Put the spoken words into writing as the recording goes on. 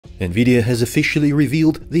NVIDIA has officially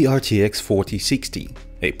revealed the RTX 4060,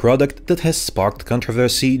 a product that has sparked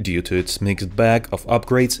controversy due to its mixed bag of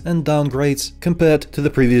upgrades and downgrades compared to the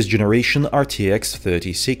previous generation RTX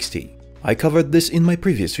 3060. I covered this in my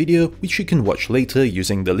previous video, which you can watch later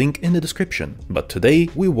using the link in the description, but today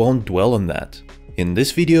we won't dwell on that. In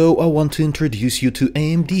this video, I want to introduce you to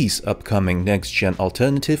AMD's upcoming next-gen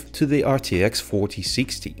alternative to the RTX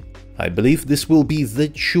 4060. I believe this will be the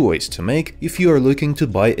choice to make if you are looking to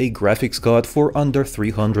buy a graphics card for under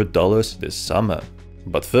 $300 this summer.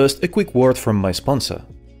 But first, a quick word from my sponsor.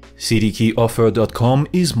 CDKeyOffer.com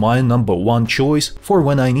is my #1 choice for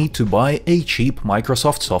when I need to buy a cheap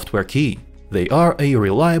Microsoft software key. They are a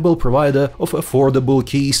reliable provider of affordable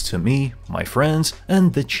keys to me, my friends,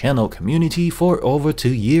 and the channel community for over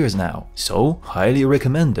 2 years now, so highly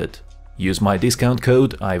recommended. Use my discount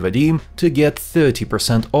code iVadim to get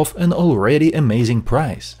 30% off an already amazing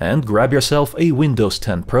price, and grab yourself a Windows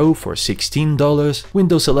 10 Pro for $16,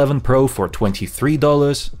 Windows 11 Pro for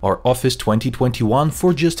 $23, or Office 2021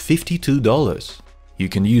 for just $52. You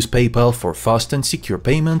can use PayPal for fast and secure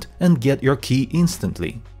payment and get your key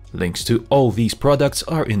instantly. Links to all these products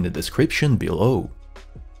are in the description below.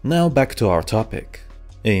 Now back to our topic.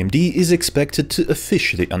 AMD is expected to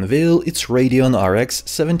officially unveil its Radeon RX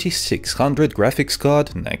 7600 graphics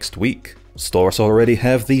card next week. Stores already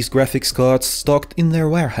have these graphics cards stocked in their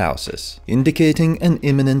warehouses, indicating an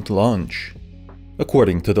imminent launch.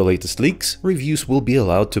 According to the latest leaks, reviews will be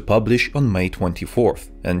allowed to publish on May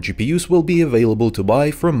 24th, and GPUs will be available to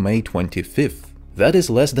buy from May 25th. That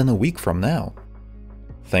is less than a week from now.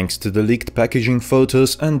 Thanks to the leaked packaging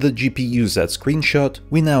photos and the GPU-Z screenshot,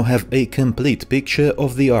 we now have a complete picture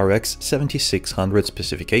of the RX 7600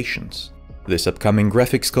 specifications. This upcoming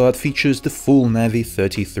graphics card features the full Navi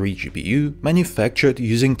 33 GPU, manufactured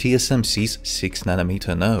using TSMC's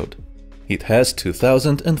 6nm node. It has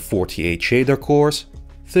 2048 shader cores,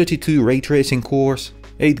 32 ray tracing cores,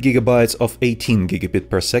 8GB of 18GB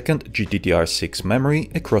per second GDDR6 memory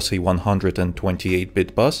across a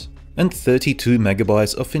 128-bit bus, and 32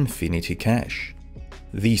 MB of Infinity cache.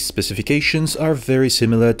 These specifications are very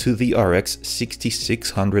similar to the RX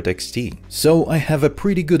 6600 XT, so I have a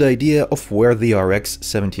pretty good idea of where the RX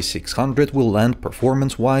 7600 will land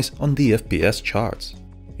performance-wise on the FPS charts.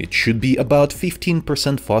 It should be about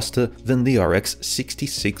 15% faster than the RX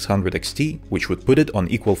 6600 XT, which would put it on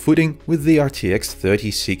equal footing with the RTX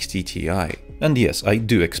 3060 Ti. And yes, I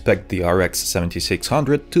do expect the RX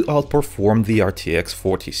 7600 to outperform the RTX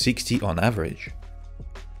 4060 on average.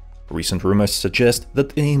 Recent rumors suggest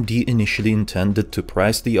that AMD initially intended to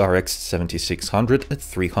price the RX 7600 at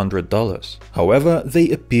 $300. However,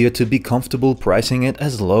 they appear to be comfortable pricing it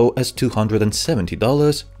as low as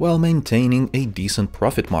 $270 while maintaining a decent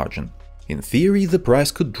profit margin. In theory, the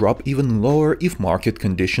price could drop even lower if market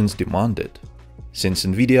conditions demanded. Since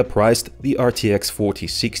NVIDIA priced the RTX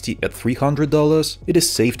 4060 at $300, it is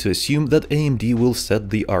safe to assume that AMD will set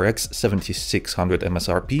the RX 7600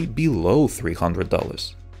 MSRP below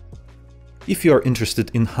 $300. If you are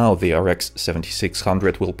interested in how the RX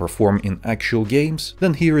 7600 will perform in actual games,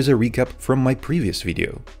 then here is a recap from my previous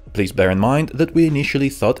video. Please bear in mind that we initially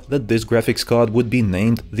thought that this graphics card would be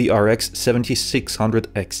named the RX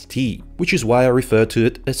 7600 XT, which is why I refer to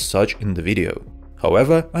it as such in the video.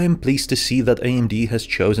 However, I am pleased to see that AMD has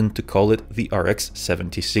chosen to call it the RX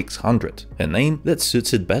 7600, a name that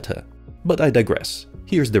suits it better. But I digress.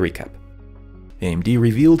 Here's the recap. AMD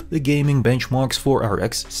revealed the gaming benchmarks for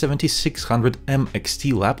RX 7600M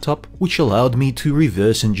XT laptop, which allowed me to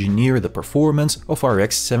reverse engineer the performance of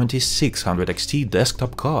RX 7600 XT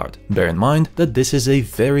desktop card. Bear in mind that this is a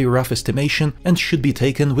very rough estimation and should be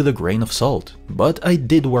taken with a grain of salt. But I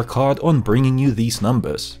did work hard on bringing you these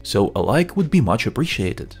numbers, so a like would be much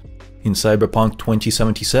appreciated. In Cyberpunk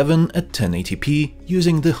 2077 at 1080p,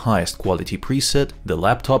 using the highest quality preset, the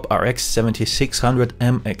laptop RX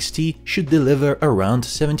 7600M XT should deliver around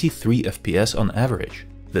 73 FPS on average.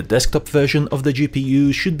 The desktop version of the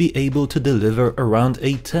GPU should be able to deliver around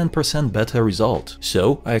a 10% better result,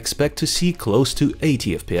 so I expect to see close to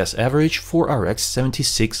 80 FPS average for RX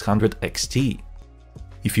 7600 XT.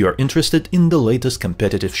 If you are interested in the latest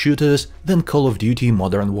competitive shooters, then Call of Duty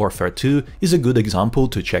Modern Warfare 2 is a good example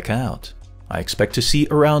to check out. I expect to see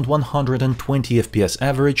around 120 FPS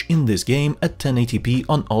average in this game at 1080p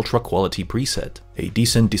on ultra quality preset, a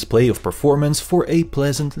decent display of performance for a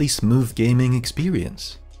pleasantly smooth gaming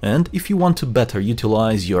experience. And if you want to better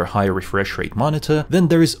utilize your high refresh rate monitor, then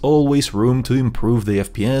there is always room to improve the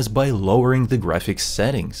FPS by lowering the graphics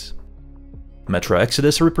settings. Metro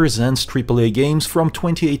Exodus represents AAA games from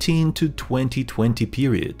 2018 to 2020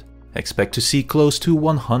 period. Expect to see close to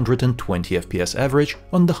 120 FPS average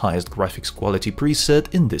on the highest graphics quality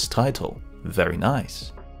preset in this title. Very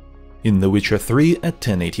nice. In The Witcher 3 at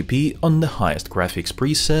 1080p on the highest graphics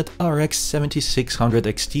preset, RX 7600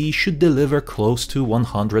 XT should deliver close to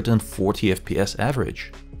 140 FPS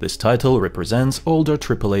average. This title represents older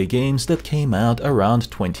AAA games that came out around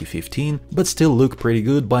 2015 but still look pretty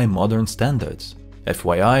good by modern standards.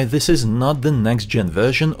 FYI, this is not the next-gen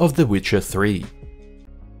version of The Witcher 3.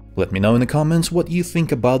 Let me know in the comments what you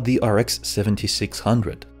think about the RX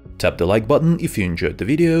 7600. Tap the like button if you enjoyed the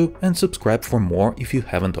video and subscribe for more if you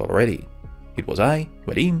haven't already. It was I,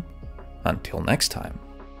 Vadim. Until next time.